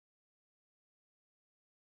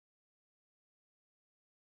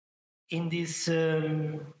In this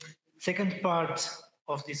second part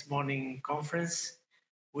of this morning conference,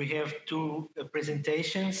 we have two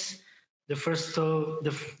presentations. The first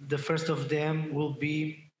of them will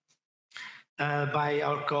be by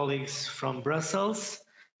our colleagues from Brussels,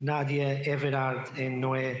 Nadia Everard and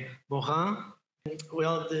Noé Morin.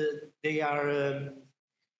 Well, they are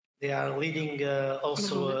leading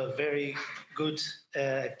also very good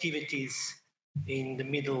activities in the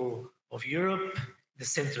middle of Europe, the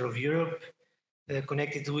center of Europe,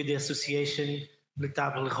 connected with the association Le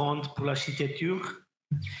Table Ronde pour l'Architecture.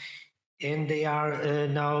 And they are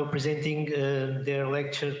now presenting their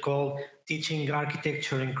lecture called Teaching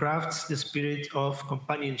Architecture and Crafts, the Spirit of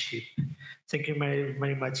Companionship. Thank you very,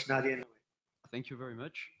 very much, Nadia. Thank you very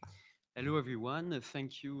much. Hello, everyone.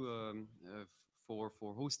 Thank you for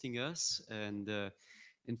hosting us and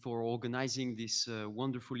for organizing this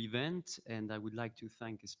wonderful event. And I would like to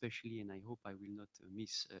thank especially, and I hope I will not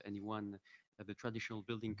miss anyone, the Traditional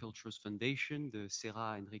Building Cultures Foundation, the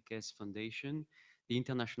Serra Henriques Foundation, the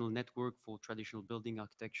International Network for Traditional Building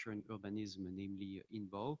Architecture and Urbanism, namely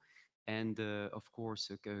INTBAU, and of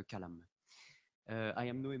course, Kalam. I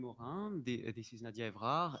am Noé Morin, this is Nadia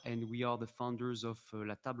Everard, and we are the founders of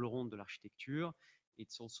La Table Ronde de l'Architecture.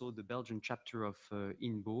 It's also the Belgian chapter of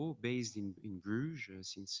INTBAU, based in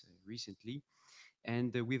Bruges since recently,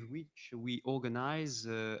 and with which we organize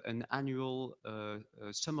an annual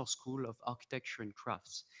summer school of architecture and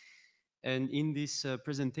crafts. And in this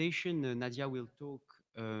presentation, Nadia will talk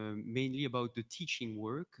mainly about the teaching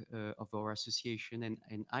work of our association,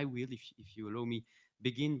 and I will, if you allow me,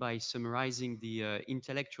 begin by summarizing the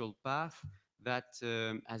intellectual path that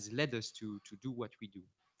has led us to do what we do.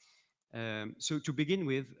 So to begin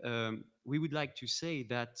with, we would like to say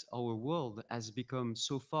that our world has become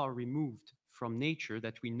so far removed from nature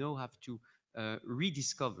that we now have to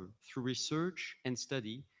rediscover through research and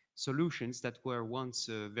study solutions that were once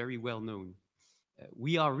very well known.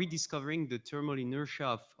 We are rediscovering the thermal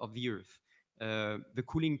inertia of the earth, the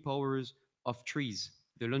cooling powers of trees,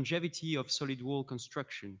 the longevity of solid wall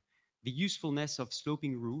construction, the usefulness of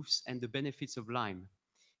sloping roofs, and the benefits of lime.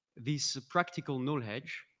 This practical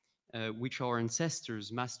knowledge, which our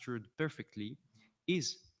ancestors mastered perfectly,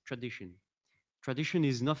 is tradition. Tradition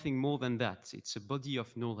is nothing more than that. It's a body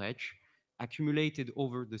of knowledge accumulated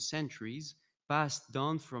over the centuries, passed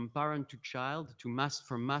down from parent to child,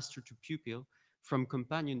 from master to pupil, from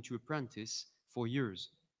companion to apprentice for years.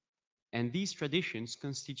 And these traditions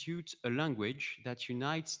constitute a language that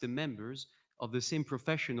unites the members of the same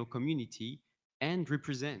professional community and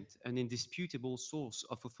represent an indisputable source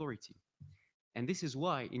of authority. And this is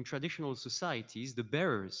why in traditional societies, the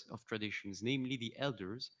bearers of traditions, namely the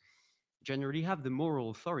elders, generally have the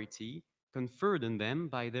moral authority conferred on them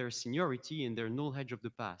by their seniority and their knowledge of the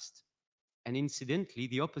past. And incidentally,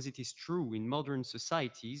 the opposite is true in modern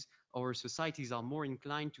societies. Our societies are more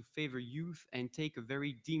inclined to favor youth and take a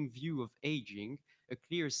very dim view of aging, a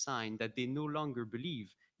clear sign that they no longer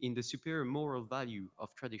believe in the superior moral value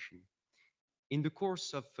of tradition. In the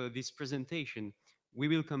course of this presentation, we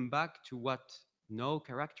will come back to what now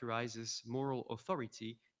characterizes moral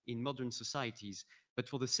authority in modern societies. But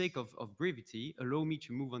for the sake of brevity, allow me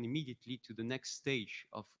to move on immediately to the next stage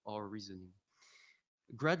of our reasoning.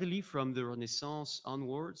 Gradually, from the Renaissance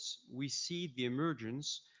onwards, we see the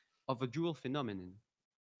emergence of a dual phenomenon,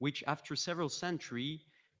 which after several centuries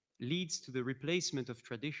leads to the replacement of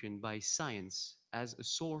tradition by science as a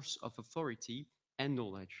source of authority and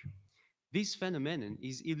knowledge. This phenomenon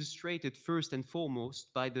is illustrated first and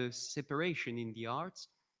foremost by the separation in the arts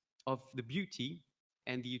of the beauty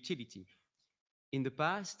and the utility. In the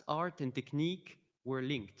past, art and technique were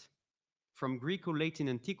linked. From Greco-Latin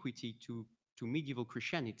antiquity to medieval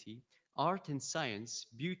Christianity, art and science,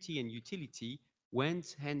 beauty and utility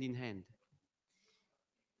went hand in hand.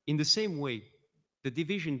 In the same way, the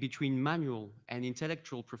division between manual and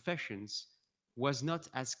intellectual professions was not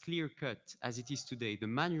as clear-cut as it is today. The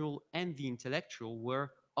manual and the intellectual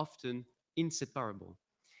were often inseparable.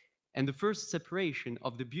 And the first separation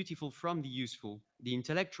of the beautiful from the useful, the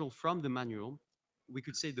intellectual from the manual, we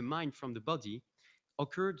could say the mind from the body,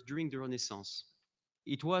 occurred during the Renaissance.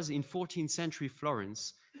 It was in 14th century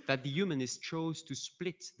Florence that the humanists chose to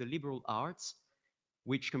split the liberal arts,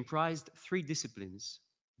 which comprised three disciplines: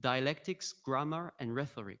 dialectics, grammar, and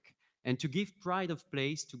rhetoric, and to give pride of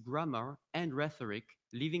place to grammar and rhetoric,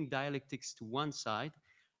 leaving dialectics to one side.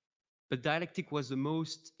 But dialectic was the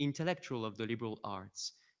most intellectual of the liberal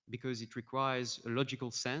arts because it requires a logical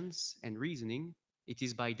sense and reasoning. It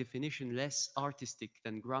is by definition less artistic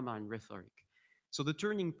than grammar and rhetoric. So the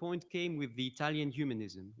turning point came with the Italian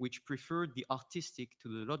humanism, which preferred the artistic to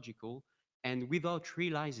the logical and without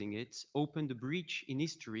realizing it, opened a breach in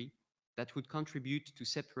history that would contribute to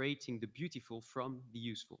separating the beautiful from the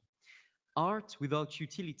useful. Art without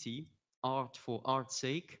utility, art for art's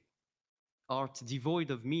sake, art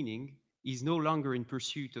devoid of meaning, is no longer in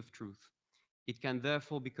pursuit of truth. It can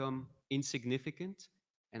therefore become insignificant,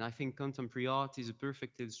 and I think contemporary art is a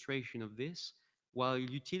perfect illustration of this, while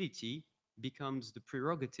utility becomes the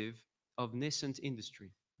prerogative of nascent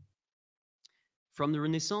industry. From the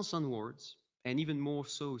Renaissance onwards, and even more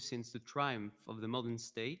so since the triumph of the modern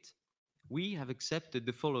state, we have accepted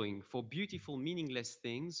the following: for beautiful, meaningless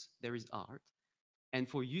things, there is art, and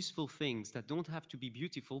for useful things that don't have to be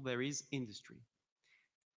beautiful, there is industry.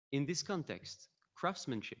 In this context,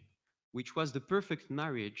 craftsmanship, which was the perfect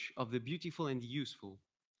marriage of the beautiful and the useful,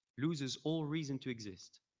 loses all reason to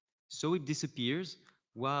exist. So it disappears,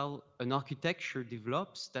 while an architecture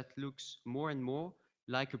develops that looks more and more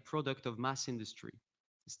like a product of mass industry,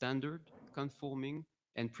 standard, conforming,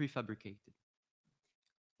 and prefabricated.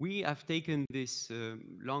 We have taken this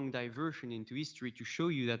long diversion into history to show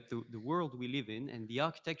you that the world we live in and the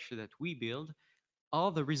architecture that we build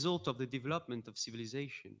are the result of the development of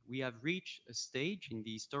civilization. We have reached a stage in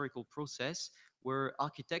the historical process where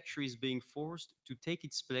architecture is being forced to take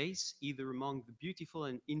its place either among the beautiful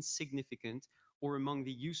and insignificant or among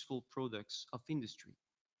the useful products of industry.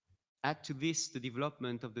 Add to this the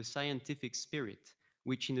development of the scientific spirit,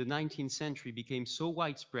 which in the 19th century became so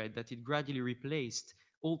widespread that it gradually replaced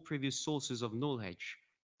all previous sources of knowledge.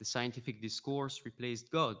 The scientific discourse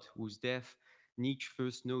replaced God, whose death Nietzsche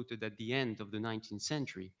first noted at the end of the 19th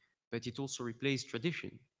century, but it also replaced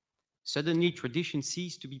tradition. Suddenly, tradition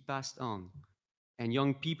ceased to be passed on, and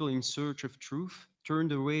young people in search of truth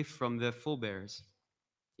turned away from their forebears.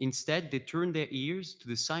 Instead, they turned their ears to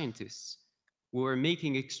the scientists who are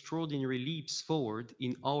making extraordinary leaps forward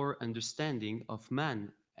in our understanding of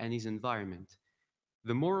man and his environment.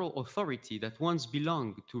 The moral authority that once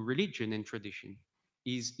belonged to religion and tradition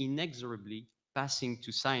is inexorably passing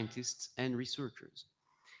to scientists and researchers.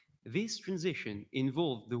 This transition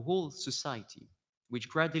involved the whole society, which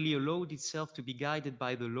gradually allowed itself to be guided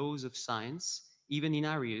by the laws of science, even in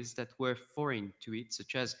areas that were foreign to it,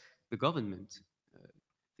 such as the government. I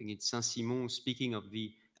think it's Saint-Simon speaking of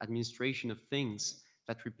the administration of things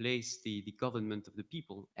that replaced the government of the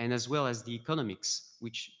people, and as well as the economics,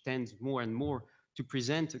 which tends more and more to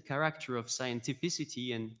present a character of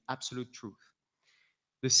scientificity and absolute truth.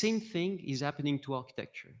 The same thing is happening to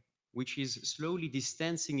architecture, which is slowly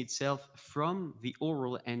distancing itself from the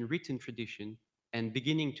oral and written tradition and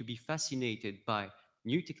beginning to be fascinated by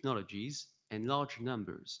new technologies and large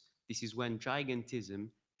numbers. This is when gigantism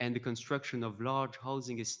and the construction of large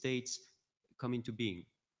housing estates come into being.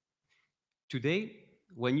 Today,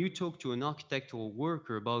 when you talk to an architect or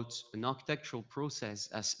worker about an architectural process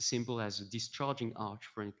as simple as a discharging arch,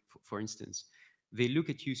 for instance, they look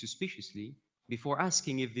at you suspiciously before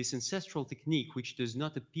asking if this ancestral technique, which does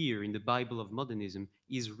not appear in the Bible of modernism,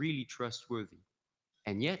 is really trustworthy.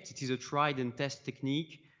 And yet, it is a tried and tested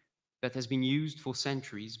technique that has been used for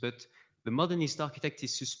centuries, but the modernist architect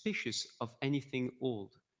is suspicious of anything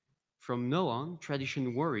old. From now on,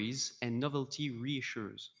 tradition worries and novelty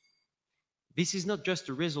reassures. This is not just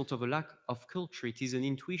a result of a lack of culture, it is an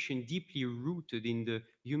intuition deeply rooted in the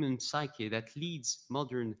human psyche that leads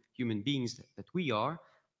modern human beings that we are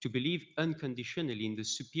to believe unconditionally in the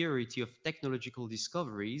superiority of technological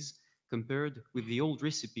discoveries compared with the old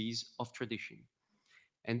recipes of tradition.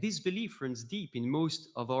 And this belief runs deep in most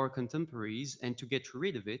of our contemporaries, and to get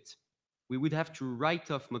rid of it, we would have to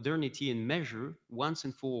write off modernity and measure, once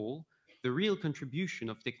and for all, the real contribution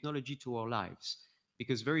of technology to our lives.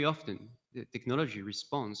 Because very often, the technology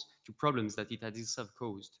responds to problems that it has itself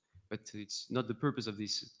caused. But it's not the purpose of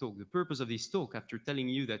this talk. The purpose of this talk, after telling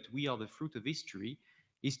you that we are the fruit of history,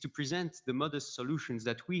 is to present the modest solutions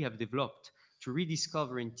that we have developed to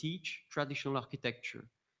rediscover and teach traditional architecture.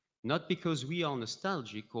 Not because we are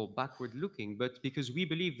nostalgic or backward looking, but because we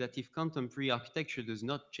believe that if contemporary architecture does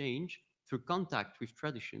not change through contact with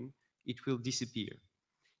tradition, it will disappear.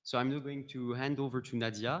 So I'm now going to hand over to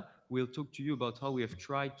Nadia, who will talk to you about how we have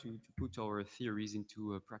tried to put our theories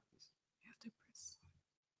into practice.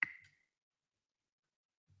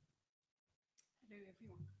 Hello,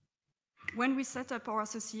 everyone. When we set up our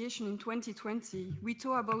association in 2020, we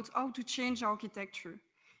thought about how to change architecture,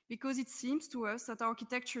 because it seems to us that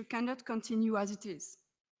architecture cannot continue as it is.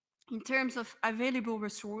 In terms of available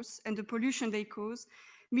resource and the pollution they cause,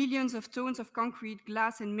 millions of tons of concrete,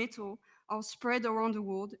 glass, and metal are spread around the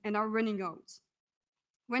world and are running out.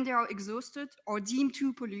 When they are exhausted or deemed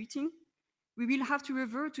too polluting, we will have to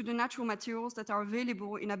revert to the natural materials that are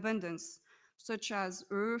available in abundance, such as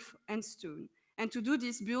earth and stone. And to do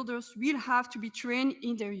this, builders will have to be trained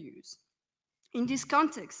in their use. In this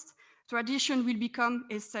context, tradition will become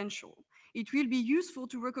essential. It will be useful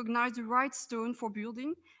to recognize the right stone for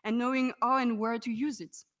building and knowing how and where to use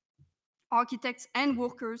it. Architects and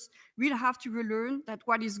workers will have to relearn that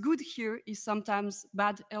what is good here is sometimes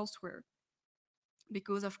bad elsewhere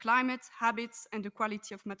because of climate, habits, and the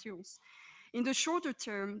quality of materials. In the shorter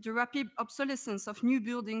term, the rapid obsolescence of new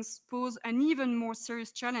buildings pose an even more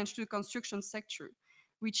serious challenge to the construction sector,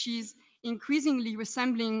 which is increasingly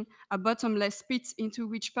resembling a bottomless pit into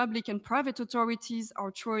which public and private authorities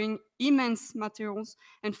are throwing immense materials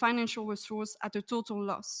and financial resources at a total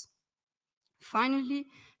loss. Finally,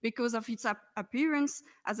 because of its appearance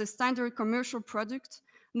as a standard commercial product,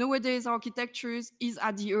 nowadays architecture is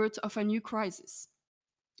at the heart of a new crisis.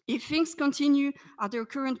 If things continue at their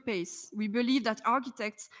current pace, we believe that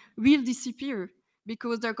architects will disappear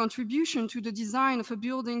because their contribution to the design of a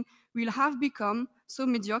building will have become so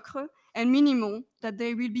mediocre and minimal that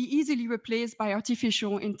they will be easily replaced by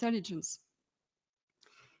artificial intelligence.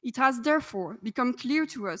 It has therefore become clear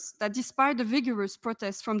to us that despite the vigorous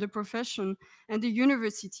protests from the profession and the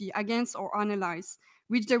university against our analyses,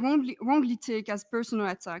 which they wrongly take as personal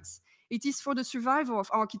attacks, it is for the survival of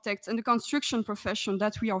architects and the construction profession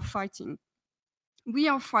that we are fighting. We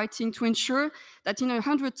are fighting to ensure that in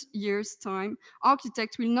 100 years' time,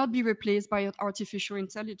 architects will not be replaced by artificial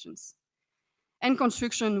intelligence and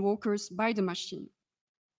construction workers by the machine.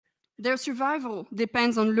 Their survival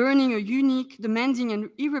depends on learning a unique, demanding, and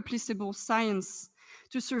irreplaceable science.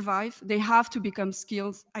 To survive, they have to become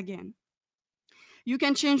skilled again. You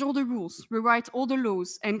can change all the rules, rewrite all the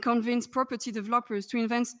laws, and convince property developers to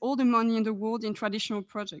invest all the money in the world in traditional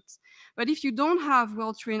projects. But if you don't have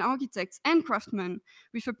well-trained architects and craftsmen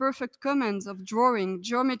with a perfect command of drawing,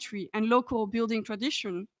 geometry, and local building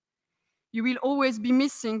tradition, you will always be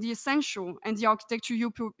missing the essential, and the architecture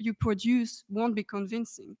you produce won't be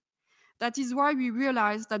convincing. That is why we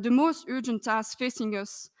realized that the most urgent task facing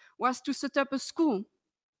us was to set up a school.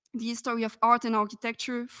 The history of art and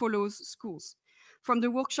architecture follows schools. From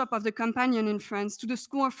the workshop of the Companion in France to the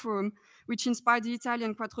School of Rome, which inspired the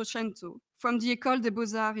Italian Quattrocento, from the École des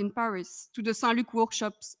Beaux-Arts in Paris to the Saint-Luc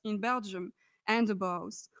workshops in Belgium and the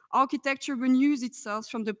Bauhaus, architecture renews itself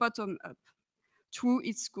from the bottom up through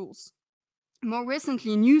its schools. More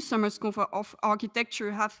recently, new summer schools of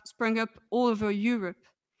architecture have sprung up all over Europe,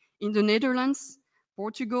 in the Netherlands,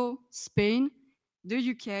 Portugal, Spain, the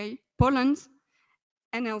UK, Poland,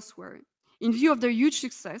 and elsewhere. In view of their huge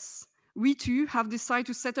success, we too have decided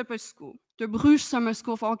to set up a school, the Bruges Summer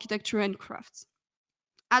School of Architecture and Crafts.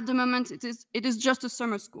 At the moment, it is just a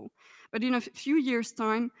summer school, but in a few years'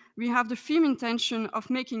 time, we have the firm intention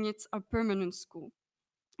of making it a permanent school.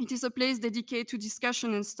 It is a place dedicated to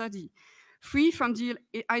discussion and study, free from the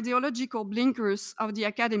ideological blinkers of the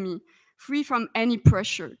academy, free from any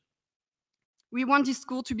pressure. We want this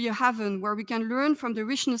school to be a haven where we can learn from the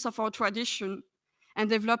richness of our tradition and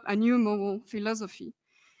develop a new moral philosophy.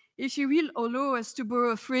 If you will allow us to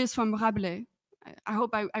borrow a phrase from Rabelais, I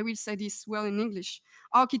hope I will say this well in English,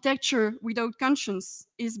 architecture without conscience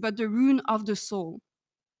is but the ruin of the soul.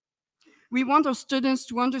 We want our students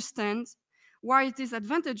to understand why it is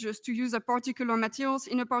advantageous to use a particular materials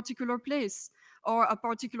in a particular place or a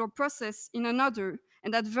particular process in another,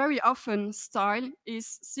 and that very often style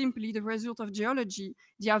is simply the result of geology,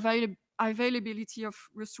 the availability of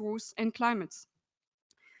resource and climate.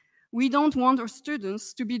 We don't want our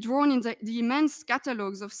students to be drawn in the immense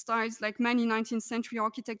catalogues of styles like many 19th century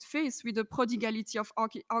architects face with the prodigality of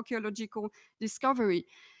archaeological discovery,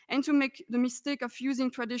 and to make the mistake of using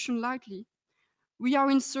tradition lightly. We are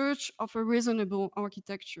in search of a reasonable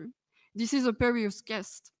architecture. This is a perilous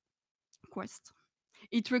quest.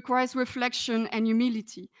 It requires reflection and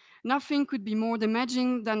humility. Nothing could be more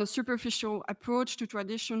damaging than a superficial approach to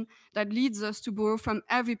tradition that leads us to borrow from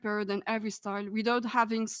every period and every style without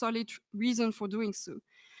having solid reason for doing so.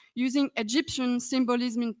 Using Egyptian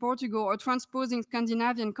symbolism in Portugal or transposing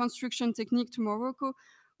Scandinavian construction technique to Morocco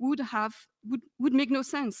would make no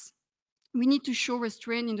sense. We need to show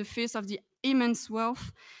restraint in the face of the immense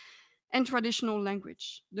wealth and traditional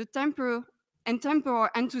language. Temper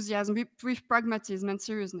our enthusiasm with pragmatism and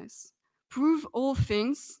seriousness. Prove all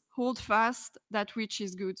things, hold fast that which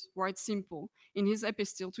is good, writes Simple in his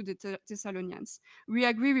epistle to the Thessalonians. We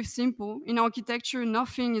agree with Simple. In architecture,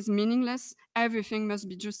 nothing is meaningless, everything must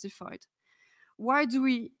be justified. Why do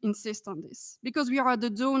we insist on this? Because we are at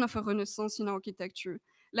the dawn of a renaissance in architecture,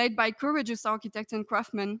 led by courageous architects and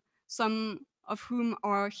craftsmen, some of whom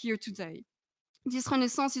are here today. This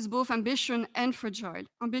renaissance is both ambitious and fragile.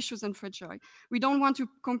 We don't want to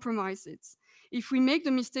compromise it. If we make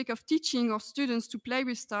the mistake of teaching our students to play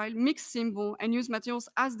with style, mix symbols, and use materials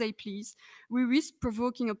as they please, we risk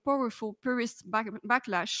provoking a powerful purist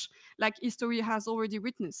backlash, like history has already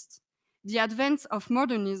witnessed. The advent of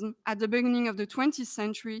modernism at the beginning of the 20th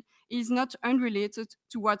century is not unrelated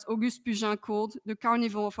to what Auguste Pugin called the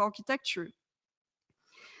carnival of architecture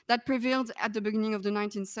that prevailed at the beginning of the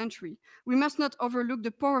 19th century. We must not overlook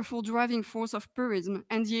the powerful driving force of purism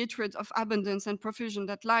and the hatred of abundance and profusion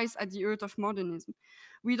that lies at the heart of modernism.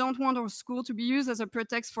 We don't want our school to be used as a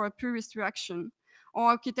pretext for a purist reaction.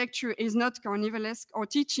 Our architecture is not carnivalesque, our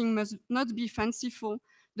teaching must not be fanciful.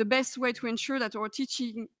 The best way to ensure that our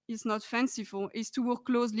teaching is not fanciful is to work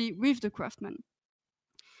closely with the craftsmen.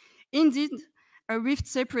 Indeed, a rift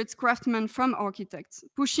separates craftsmen from architects,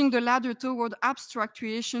 pushing the ladder toward abstract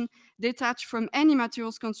creation detached from any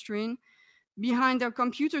materials constraint. Behind their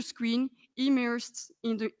computer screen, immersed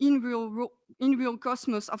in the in-real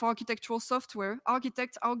cosmos of architectural software,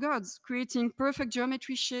 architects are gods, creating perfect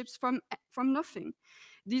geometry shapes from nothing.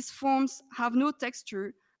 These forms have no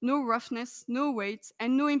texture, no roughness, no weight,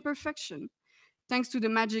 and no imperfection. Thanks to the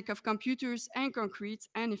magic of computers and concrete,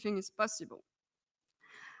 anything is possible.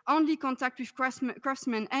 Only contact with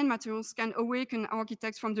craftsmen and materials can awaken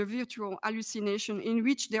architects from the virtual hallucination in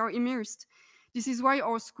which they are immersed. This is why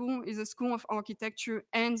our school is a school of architecture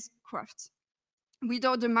and craft.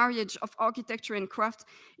 Without the marriage of architecture and craft,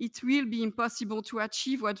 it will be impossible to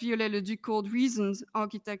achieve what Viollet-le-Duc called reasoned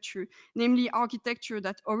architecture, namely architecture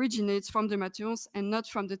that originates from the materials and not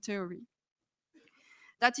from the theory.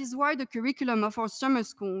 That is why the curriculum of our summer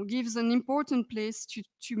school gives an important place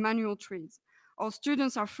to manual trades. Our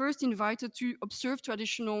students are first invited to observe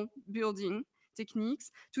traditional building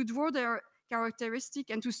techniques, to draw their characteristics,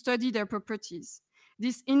 and to study their properties.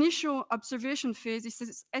 This initial observation phase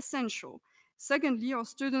is essential. Secondly, our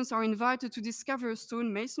students are invited to discover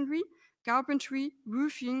stone masonry, carpentry,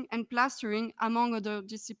 roofing, and plastering, among other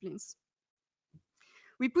disciplines.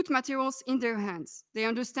 We put materials in their hands. They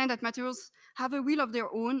understand that materials have a will of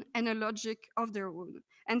their own and a logic of their own.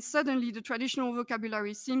 And suddenly the traditional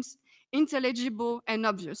vocabulary seems intelligible and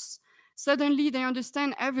obvious. Suddenly they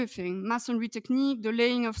understand everything: masonry technique, the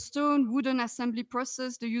laying of stone, wooden assembly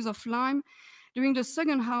process, the use of lime. During the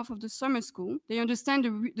second half of the summer school, they understand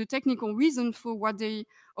the technical reason for what they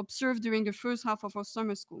observed during the first half of our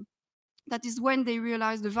summer school. That is when they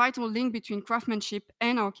realize the vital link between craftsmanship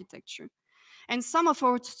and architecture. And some of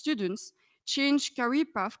our students change career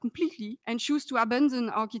path completely and choose to abandon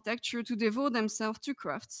architecture to devote themselves to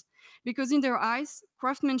crafts, because in their eyes,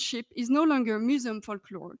 craftsmanship is no longer museum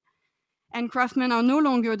folklore, and craftsmen are no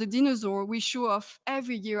longer the dinosaur we show off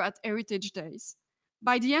every year at Heritage Days.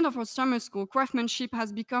 By the end of our summer school, craftsmanship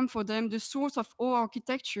has become for them the source of all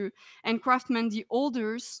architecture, and craftsmen the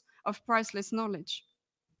holders of priceless knowledge.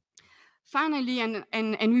 Finally,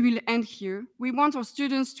 and we will end here, we want our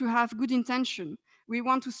students to have good intention. We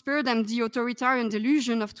want to spare them the authoritarian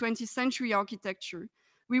delusion of 20th century architecture.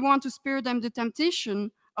 We want to spare them the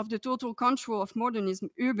temptation of the total control of modernism,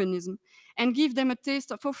 urbanism, and give them a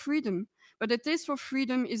taste for freedom. But a taste for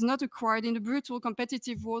freedom is not acquired in the brutal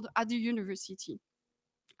competitive world at the university,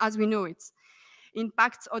 as we know it. In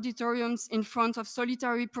packed auditoriums in front of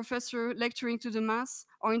solitary professor lecturing to the mass,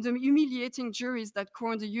 or in the humiliating juries that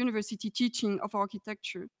crown the university teaching of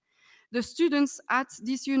architecture. The students at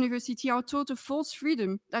this university are taught a false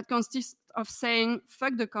freedom that consists of saying,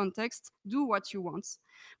 fuck the context, do what you want.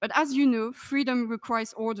 But as you know, freedom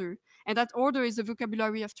requires order, and that order is the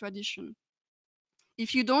vocabulary of tradition.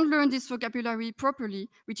 If you don't learn this vocabulary properly,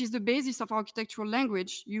 which is the basis of architectural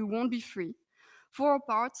language, you won't be free. For our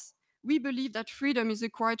parts, we believe that freedom is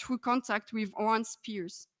acquired through contact with one's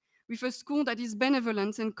peers, with a school that is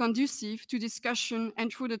benevolent and conducive to discussion,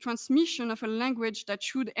 and through the transmission of a language that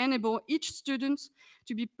should enable each student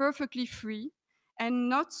to be perfectly free and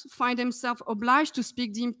not find himself obliged to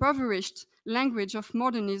speak the impoverished language of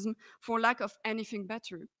modernism for lack of anything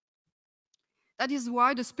better. That is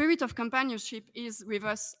why the spirit of companionship is with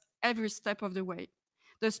us every step of the way.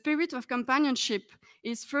 The spirit of companionship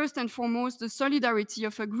is first and foremost the solidarity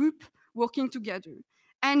of a group working together.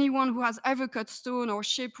 Anyone who has ever cut stone or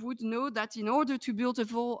shaped wood knows that in order to build a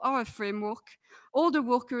wall or a framework, all the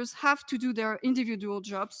workers have to do their individual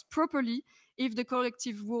jobs properly if the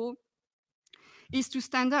collective wall is to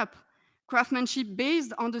stand up. Craftsmanship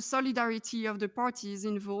based on the solidarity of the parties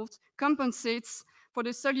involved compensates for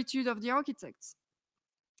the solitude of the architects.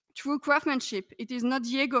 Through craftsmanship, it is not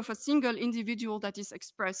the ego of a single individual that is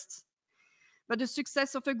expressed, but the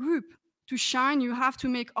success of a group. To shine, you have to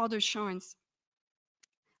make others shine.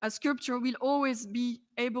 A sculptor will always be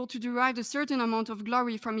able to derive a certain amount of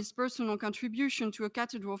glory from his personal contribution to a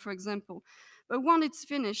cathedral, for example. But when it's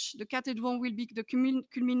finished, the cathedral will be the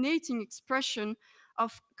culminating expression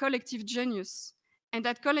of collective genius. And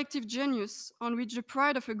that collective genius, on which the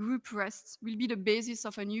pride of a group rests, will be the basis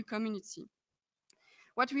of a new community.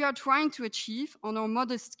 What we are trying to achieve on our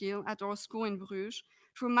modest scale at our school in Bruges,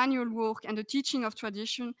 through manual work and the teaching of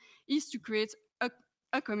tradition, is to create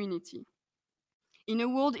a community. In a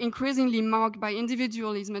world increasingly marked by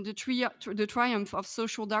individualism and the triumph of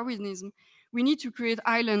social Darwinism, we need to create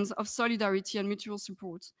islands of solidarity and mutual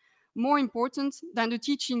support. More important than the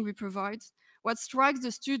teaching we provide, what strikes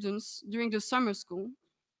the students during the summer school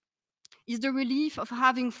is the relief of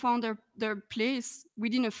having found their place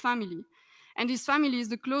within a family. And this family is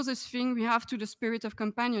the closest thing we have to the spirit of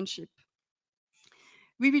companionship.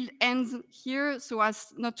 We will end here, so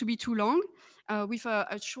as not to be too long, with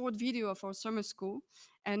a short video of our summer school.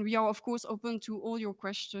 And we are, of course, open to all your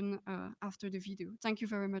questions after the video. Thank you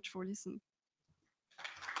very much for listening.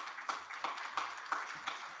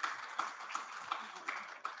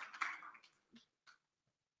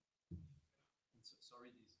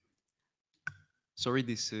 Sorry,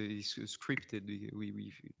 this is scripted.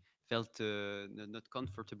 We felt not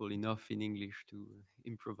comfortable enough in English to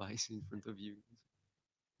improvise in front of you.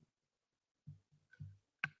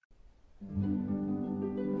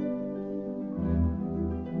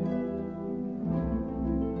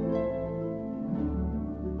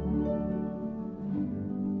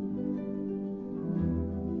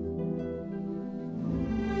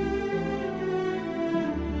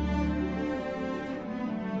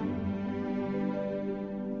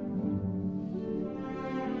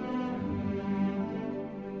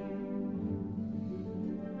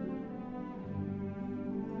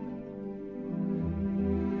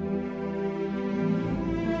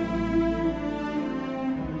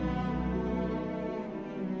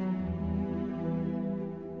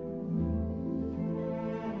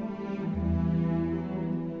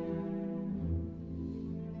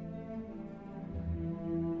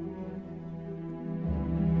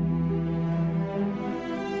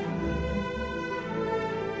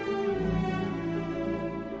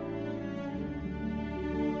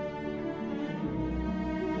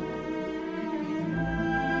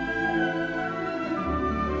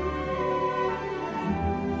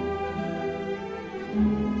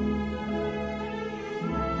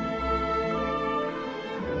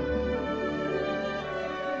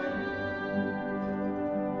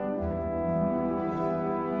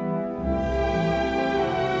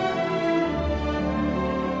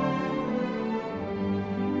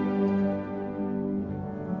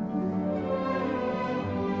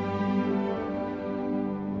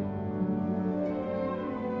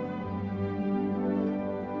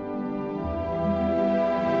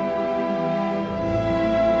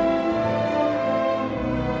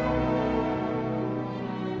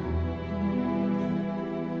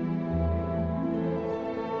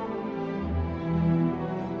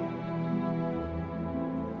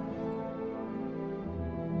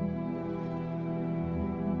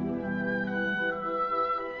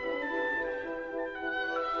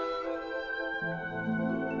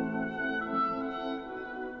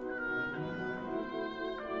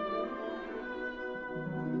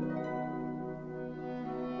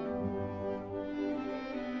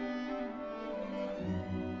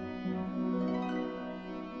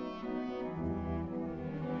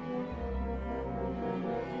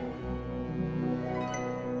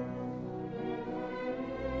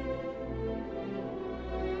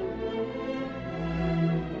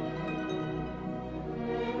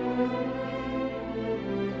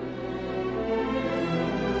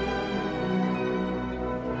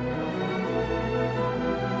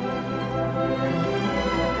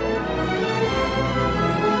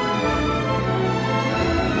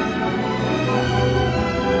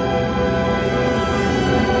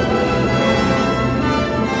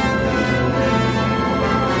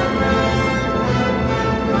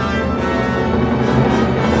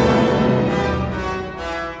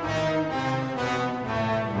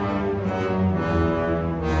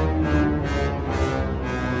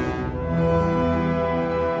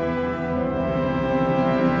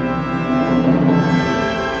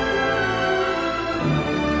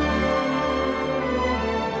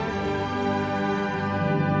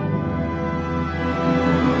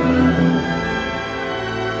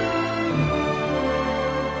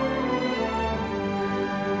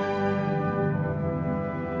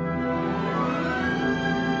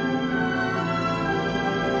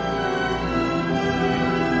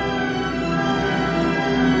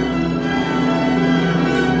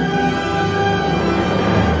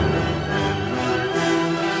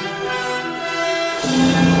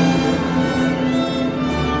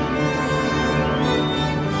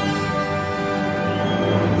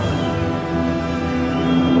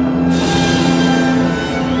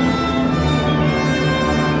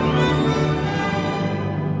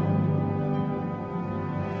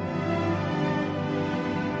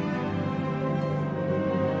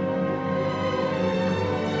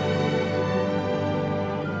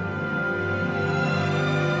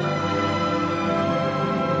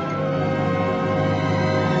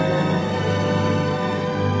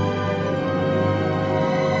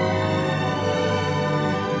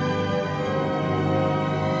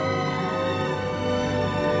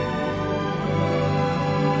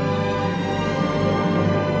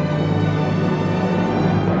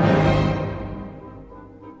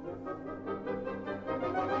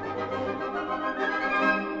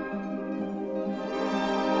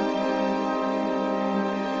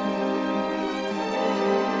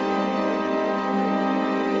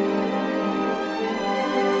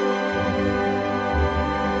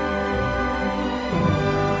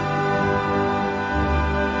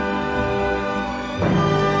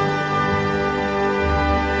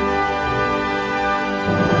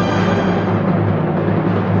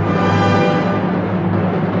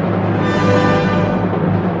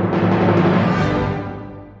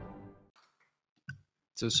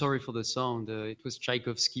 So sorry for the sound. It was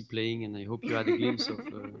Tchaikovsky playing, and I hope you had a glimpse of.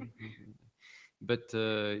 But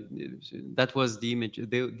that was the image.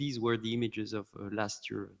 These were the images of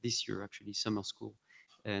this year actually, summer school,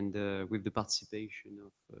 and with the participation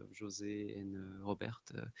of José and Robert.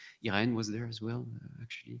 Irene was there as well,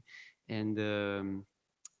 actually, and.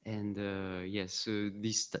 Yes,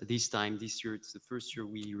 this year, it's the first year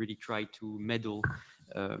we really try to medal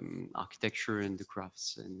architecture and the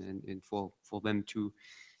crafts, and for them to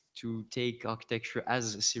take architecture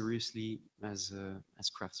as seriously as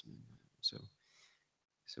craftsmen. So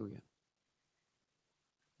yeah.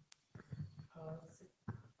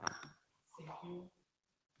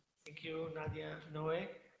 Thank you, Nadia, Noé.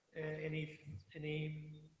 Any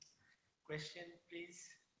question, please?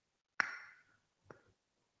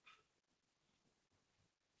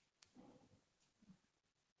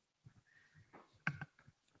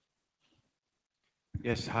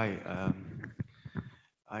 Yes, hi.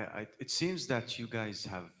 It seems that you guys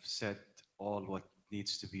have said all what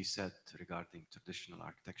needs to be said regarding traditional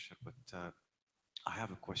architecture, but I have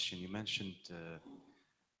a question. You mentioned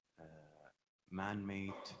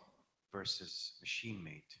man-made versus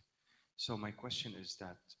machine-made. So my question is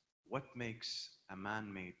that what makes a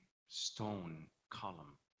man-made stone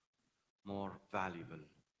column more valuable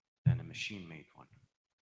than a machine-made one?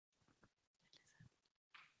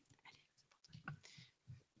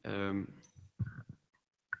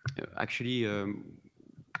 Actually,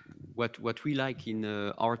 what we like in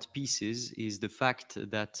art pieces is the fact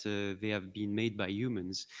that they have been made by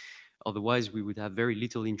humans. Otherwise, we would have very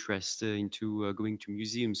little interest into going to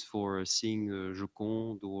museums for seeing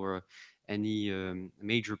Joconde or any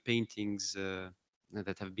major paintings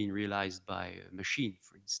that have been realized by a machine,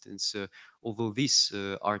 for instance. Although this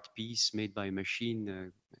art piece made by a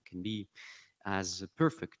machine can be as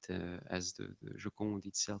perfect as the Joconde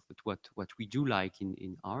itself, but what we do like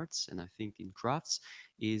in arts, and I think in crafts,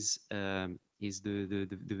 is the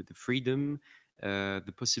freedom,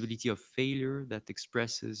 the possibility of failure that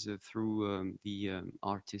expresses through the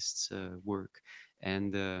artist's work,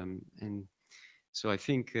 and so I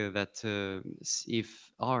think that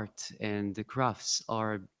if art and the crafts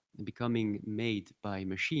are becoming made by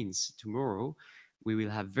machines tomorrow, we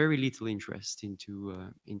will have very little interest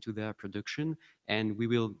into their production, and we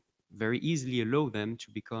will very easily allow them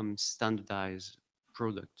to become standardized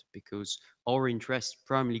product, because our interest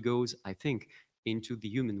primarily goes, I think, into the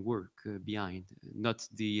human work behind, not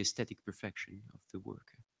the aesthetic perfection of the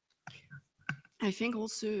work. I think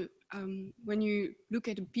also when you look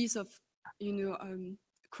at a piece of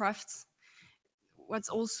crafts, what's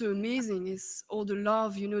also amazing is all the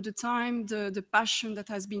love, the time, the passion that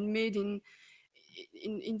has been made in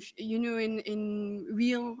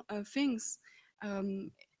real things.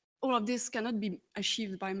 All of this cannot be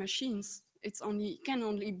achieved by machines. Can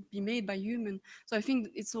only be made by human. So I think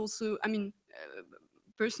it's also,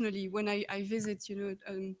 personally, when I visit,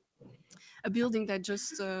 a building that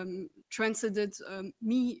just transcended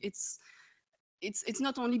me, it's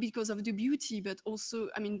not only because of the beauty, but also,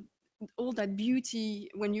 all that beauty,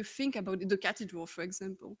 when you think about it, the cathedral, for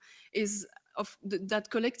example, is of that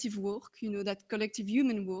collective work, that collective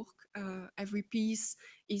human work. Every piece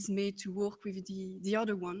is made to work with the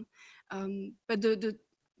other one. But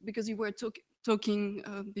because you were talking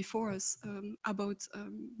before us about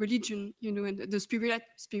religion, and the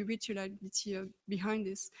spirituality behind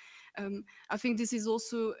this, I think this is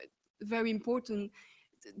also very important.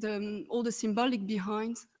 All the symbolic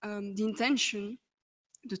behind, the intention,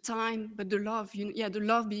 the time, but the love, the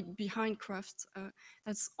love behind craft.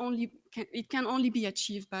 It can only be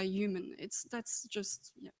achieved by human. That's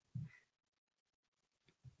just, yeah.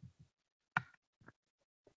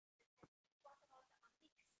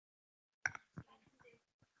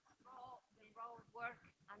 The raw work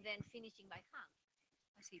and then finishing by hand.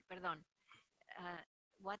 Pardon.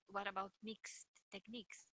 What about mixed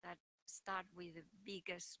techniques that start with the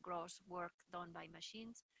biggest gross work done by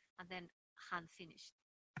machines and then hand finished?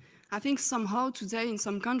 I think somehow today in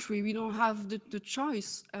some country we don't have the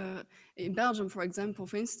choice. In Belgium, for example,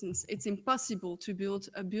 for instance, it's impossible to build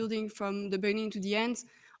a building from the beginning to the end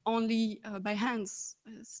only by hands.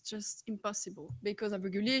 It's just impossible because of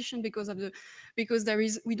regulation, because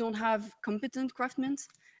we don't have competent craftsmen.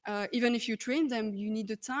 Even if you train them, you need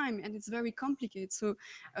the time, and it's very complicated. So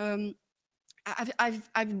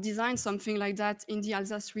I've designed something like that in the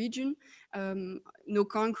Alsace region. No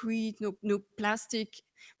concrete, no plastic,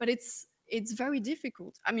 but it's very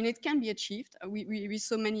difficult. It can be achieved. We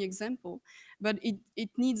saw many examples, but it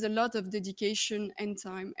needs a lot of dedication and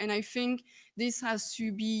time. And I think this has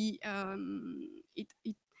to be.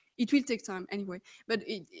 It will take time anyway, but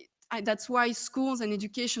that's why schools and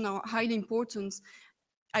education are highly important.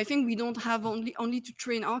 I think we don't have only to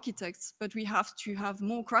train architects, but we have to have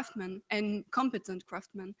more craftsmen and competent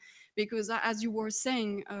craftsmen, because as you were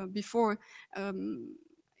saying before,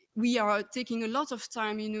 we are taking a lot of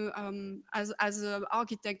time, as an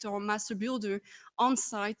architect or master builder on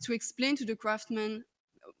site to explain to the craftsmen,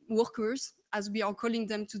 workers, as we are calling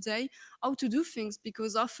them today, how to do things,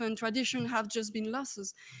 because often tradition have just been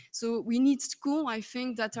losses. So we need school, I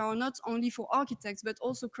think, that are not only for architects, but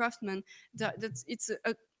also craftsmen, that it's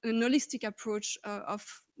an holistic approach of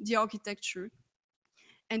the architecture.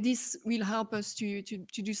 And this will help us to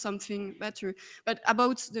do something better. But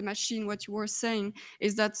about the machine, what you were saying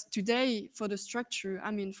is that today, for the structure,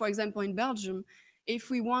 I mean, for example, in Belgium,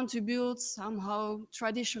 if we want to build somehow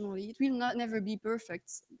traditionally, it will never be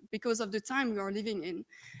perfect because of the time we are living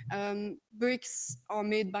in. Bricks are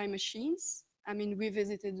made by machines. I mean, we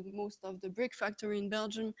visited most of the brick factory in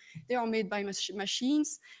Belgium. They are made by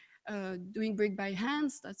machines. Doing brick by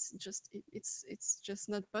hands, that's just it's just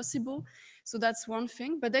not possible. So that's one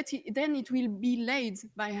thing. But then it will be laid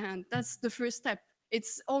by hand. That's the first step.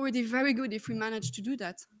 It's already very good if we manage to do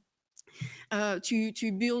that.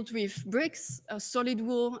 To build with bricks, solid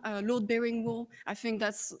wool, load-bearing wool. I think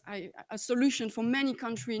that's a solution for many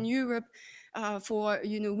countries in Europe, for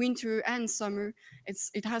winter and summer.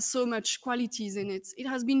 It has so much qualities in it. It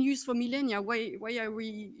has been used for millennia. Why are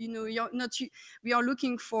we we are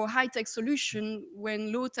looking for high-tech solution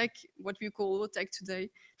when low-tech, what we call low-tech today,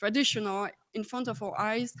 traditional, in front of our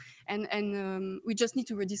eyes, and we just need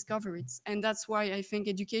to rediscover it. And that's why I think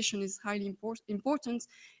education is highly important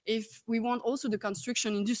if we want also the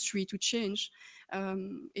construction industry to change.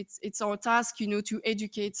 It's our task, to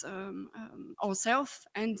educate ourselves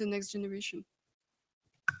and the next generation.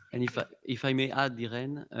 And if I may add,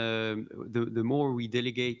 Irene, the more we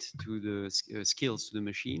delegate to the skills to the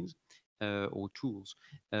machines or tools,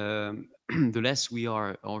 the less we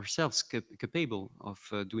are ourselves capable of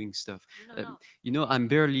doing stuff. I'm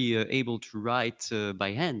barely able to write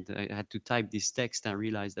by hand. I had to type this text and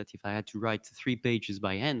realize that if I had to write 3 pages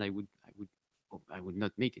by hand, I would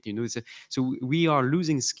not make it. So we are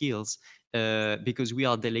losing skills because we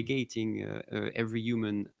are delegating every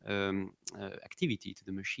human activity to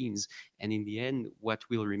the machines, and in the end, what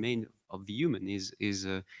will remain of the human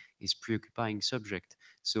is preoccupying subject.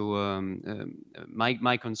 So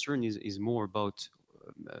my concern is more about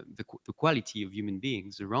the quality of human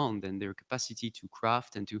beings around and their capacity to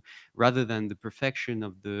craft and to, rather than the perfection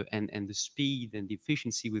of and the speed and the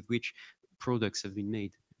efficiency with which products have been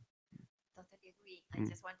made. Totally agree. I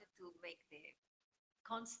just wanted to make the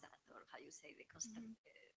constant, or how you say, the constant,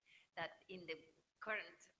 that in the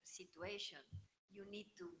current situation, you need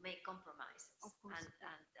to make compromises. Of course.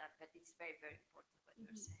 But it's very, very important what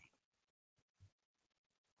you're saying.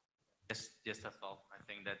 Just as well, I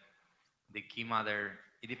think that the key matter,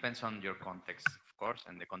 it depends on your context, of course,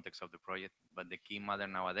 and the context of the project, but the key matter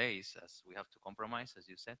nowadays, as we have to compromise, as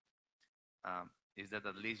you said, is that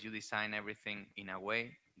at least you design everything in a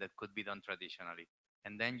way that could be done traditionally.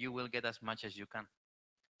 And then you will get as much as you can.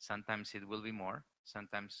 Sometimes it will be more,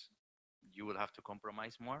 sometimes you will have to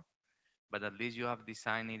compromise more, but at least you have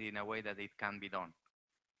designed it in a way that it can be done.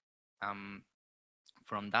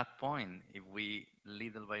 From that point, if we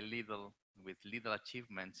little by little, with little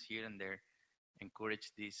achievements here and there,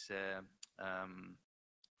 encourage this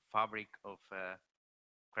fabric of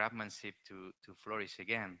craftsmanship to flourish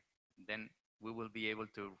again, then we will be able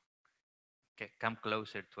to come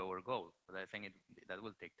closer to our goal. But I think that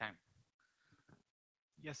will take time.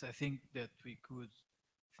 Yes, I think that we could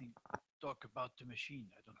talk about the machine.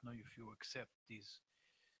 I don't know if you accept this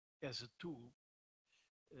as a tool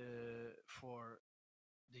for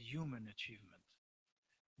the human achievement,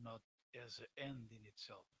 not as an end in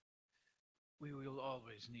itself. We will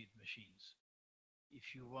always need machines.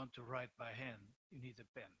 If you want to write by hand, you need a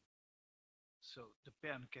pen. So the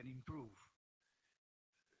pen can improve.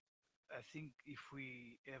 I think if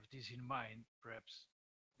we have this in mind, perhaps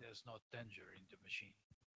there's no danger in the machine.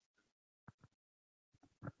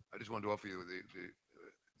 I just want to offer you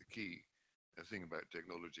the key thing about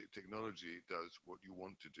technology. Technology does what you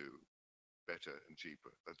want to do better and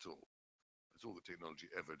cheaper. That's all. That's all the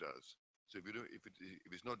technology ever does. So if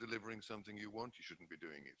it's not delivering something you want, you shouldn't be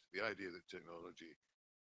doing it. The idea that technology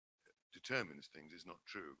determines things is not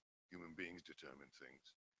true. Human beings determine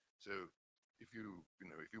things. So if you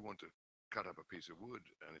want to cut up a piece of wood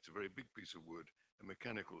and it's a very big piece of wood, a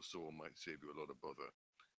mechanical saw might save you a lot of bother.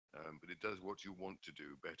 But it does what you want to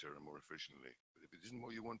do better and more efficiently. But if it isn't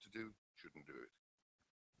what you want to do, you shouldn't do it.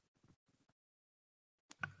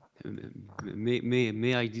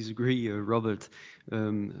 may I disagree, Robert?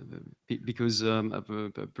 Because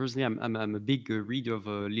personally, I'm a big reader of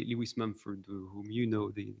Lewis Mumford, whom you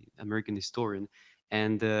know, the American historian,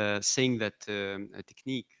 and saying that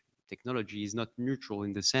technology is not neutral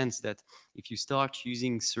in the sense that if you start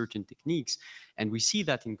using certain techniques, and we see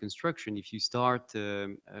that in construction, if you start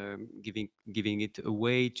giving it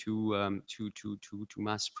away to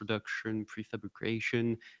mass production,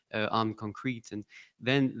 prefabrication, on concrete, and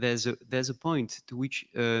then there's a point to which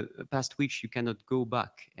past which you cannot go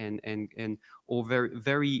back, and or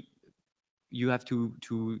very you have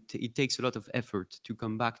it takes a lot of effort to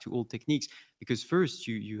come back to old techniques, because first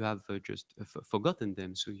you have just forgotten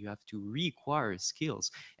them, so you have to reacquire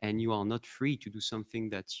skills, and you are not free to do something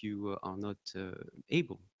that you are not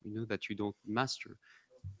able, that you don't master.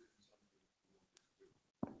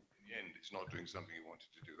 In the end, it's not doing something you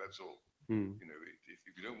wanted to do. That's all.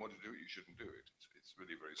 If you don't want to do it, you shouldn't do it. It's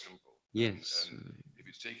really very simple. Yes. And if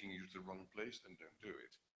it's taking you to the wrong place, then don't do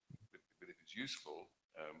it. But if it's useful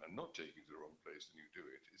and not taking you to the wrong place, then you do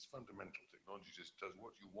it. It's fundamental. Technology just does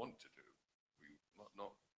what you want to do,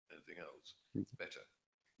 not anything else. Better.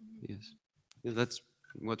 Yes. That's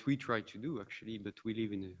what we try to do, actually, but we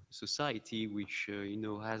live in a society which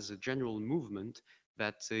has a general movement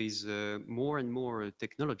that is more and more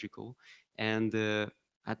technological, and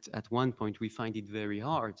at one point we find it very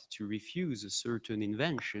hard to refuse certain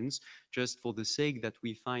inventions just for the sake that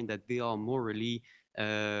we find that they are morally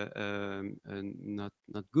not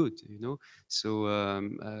good, So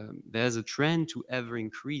there's a trend to ever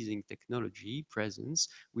increasing technology presence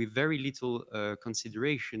with very little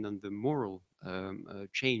consideration on the moral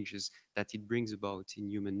changes that it brings about in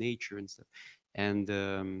human nature and stuff. And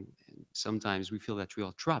sometimes we feel that we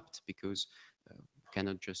are trapped because we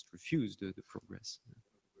cannot just refuse the progress.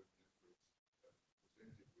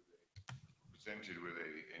 Presented with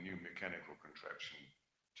a new mechanical contraption,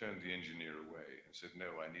 turned the engineer away and said,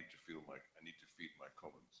 "No, I need to feed my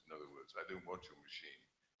commons. In other words, I don't want your machine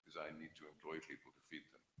because I need to employ people to feed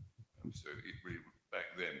them." So it really, back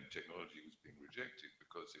then, technology was being rejected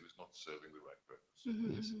because it was not serving the right purpose.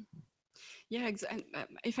 Yes. Yeah,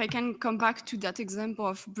 if I can come back to that example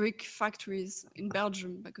of brick factories in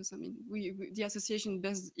Belgium, because I mean, the association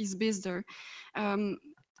is based there.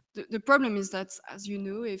 The problem is that, as you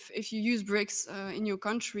know, if you use bricks in your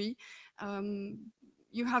country,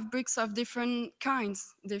 you have bricks of different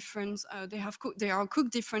kinds, they are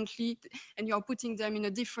cooked differently, and you are putting them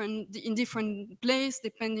in different place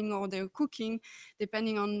depending on their cooking,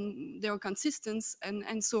 depending on their consistency,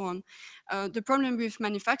 and so on. The problem with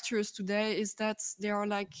manufacturers today is that they are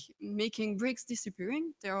like making bricks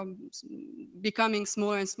disappearing. They are becoming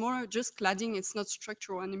smaller and smaller. Just cladding, it's not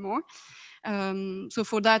structural anymore. So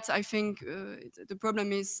for that, I think the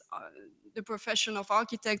problem is the profession of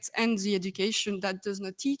architects and the education that does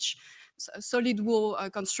not teach solid wall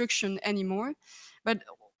construction anymore. But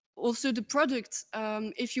also the product,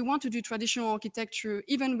 if you want to do traditional architecture,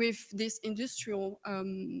 even with these industrial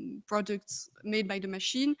products made by the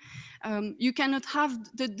machine, you cannot have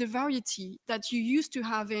the variety that you used to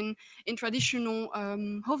have in traditional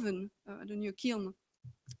oven, the new kiln.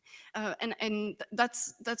 And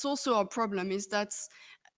that's also our problem, is that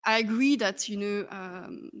I agree that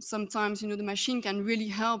sometimes the machine can really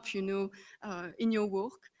help in your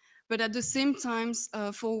work, but at the same time,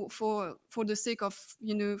 for the sake of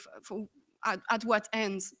at what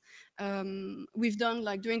ends. We've done,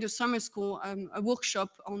 like during the summer school, a workshop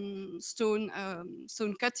on stone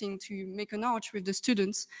cutting to make an arch with the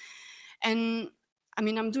students, and I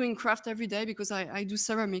mean, I'm doing craft every day because I do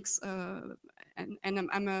ceramics, and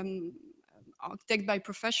I'm an architect by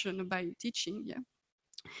profession, by teaching, yeah.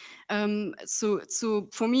 So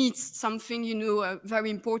for me, it's something very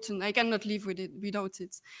important. I cannot live without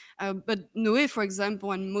it. But Noé, for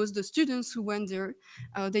example, and most of the students who went there,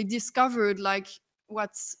 they discovered like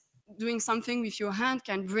what doing something with your hand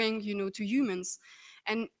can bring, to humans,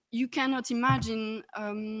 and you cannot imagine.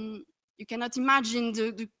 You cannot imagine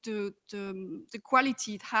the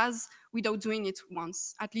quality it has without doing it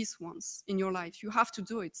once, at least once in your life. You have to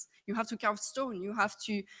do it. You have to carve stone. You have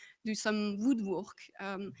to do some woodwork,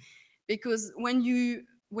 because when you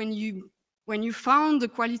found the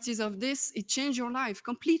qualities of this, it changed your life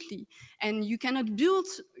completely. And you cannot build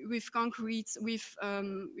with concrete, with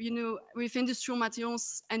with industrial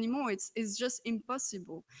materials anymore. It's just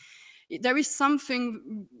impossible. There is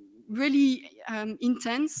something really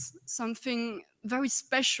intense, something very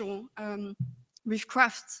special with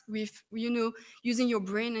craft, with using your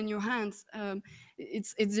brain and your hands.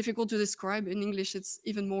 It's difficult to describe in English. It's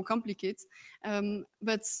even more complicated.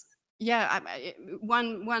 But yeah,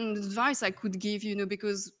 one advice I could give,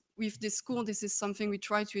 because with this school, this is something we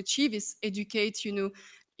try to achieve, is educate, you know,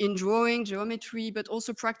 in drawing, geometry, but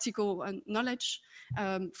also practical knowledge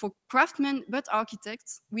for craftsmen, but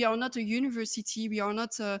architects. We are not a university. We are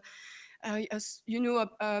not a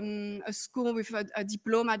school with a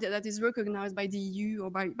diploma that is recognized by the EU or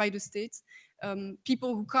by the state.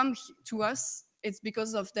 People who come to us, it's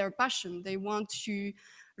because of their passion. They want to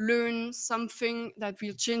learn something that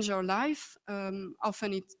will change their life.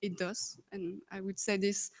 Often it does. And I would say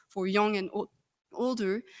this for young and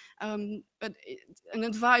older. But an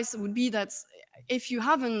advice would be that if you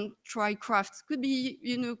haven't tried craft, could be,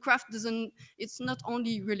 you know, craft doesn't, it's not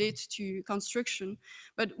only related to construction,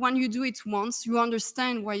 but when you do it once, you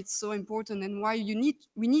understand why it's so important and why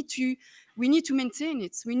we need to maintain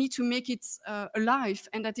it. We need to make it alive,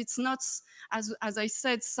 and that it's not, as I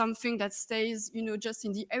said, something that stays, you know, just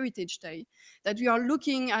in the Heritage Day, that we are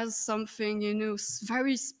looking as something, you know,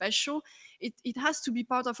 very special. It has to be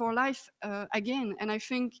part of our life again. And I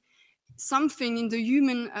think something in the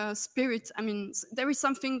human spirit, I mean, there is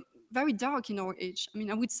something very dark in our age. I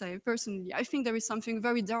mean, I would say personally, I think there is something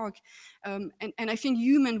very dark. And I think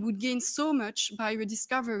human would gain so much by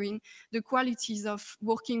rediscovering the qualities of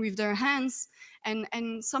working with their hands and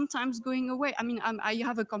sometimes going away. I mean, I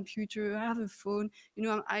have a computer, I have a phone, you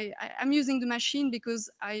know, I'm using the machine because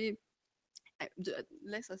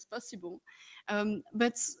less as possible.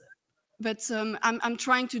 But I'm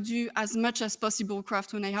trying to do as much as possible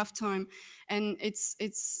craft when I have time, and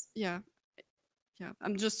it's yeah.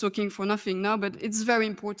 I'm just talking for nothing now, but it's very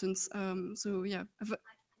important. So yeah. I just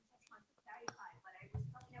want to clarify what I was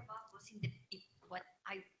talking about was what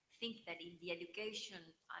I think that in the education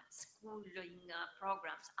and schooling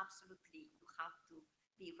programs, absolutely you have to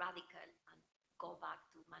be radical and go back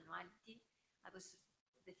to manuality. I was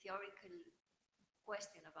the theoretical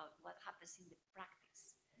question about what happens in the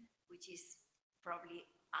practice, which is probably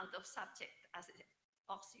out of subject as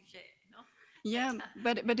hors sujet, no? Yeah,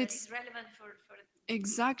 but it's relevant for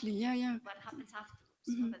exactly, yeah. what happens after.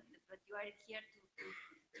 So, but you are here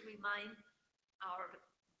to remind our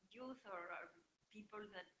youth or our people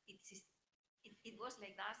that it was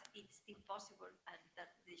like that, it's still possible, and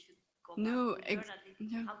that they should go back to learn at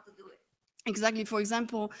least how to do it. Exactly. For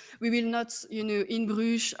example, we will not, you know, in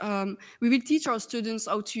Bruges, we will teach our students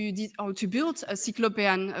how to build a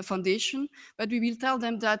Cyclopean foundation, but we will tell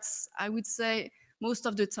them that, I would say, most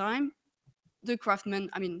of the time, the craftsmen,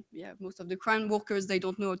 I mean, yeah, most of the crane workers, they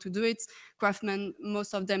don't know how to do it. Craftsmen,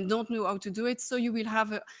 most of them don't know how to do it. So you will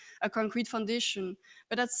have a concrete foundation,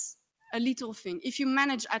 but that's a little thing. If you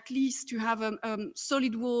manage at least to have a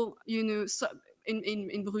solid wall, you know,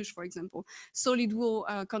 in Bruges, for example, solid wall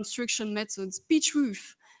construction methods, pitch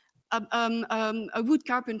roof, a wood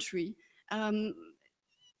carpentry.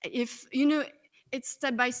 If you know, it's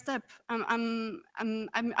step by step.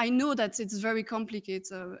 I know that it's very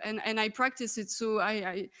complicated, and I practice it. So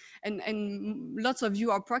and lots of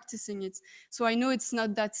you are practicing it. So I know it's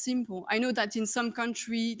not that simple. I know that in some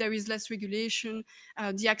country there is less regulation.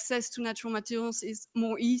 The access to natural materials is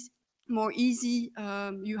more easy.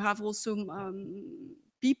 You have also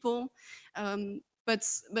people.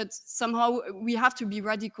 But somehow we have to be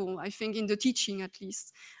radical, I think, in the teaching at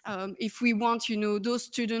least, if we want, you know, those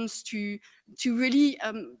students to really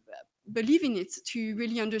believe in it, to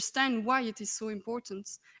really understand why it is so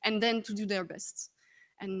important, and then to do their best.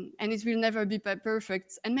 And it will never be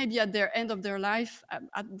perfect. And maybe at the end of their life,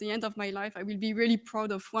 at the end of my life, I will be really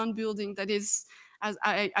proud of one building that is, as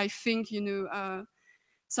I think, you know,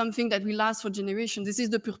 something that will last for generations. This is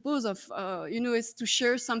the purpose of, you know, is to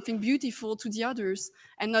share something beautiful to the others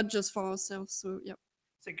and not just for ourselves. So, yeah.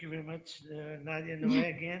 Thank you very much, Nadia and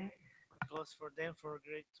Noé again. Applause for them for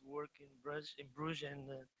great work in Bruges and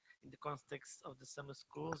in the context of the summer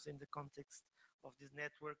schools, in the context of this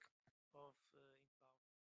network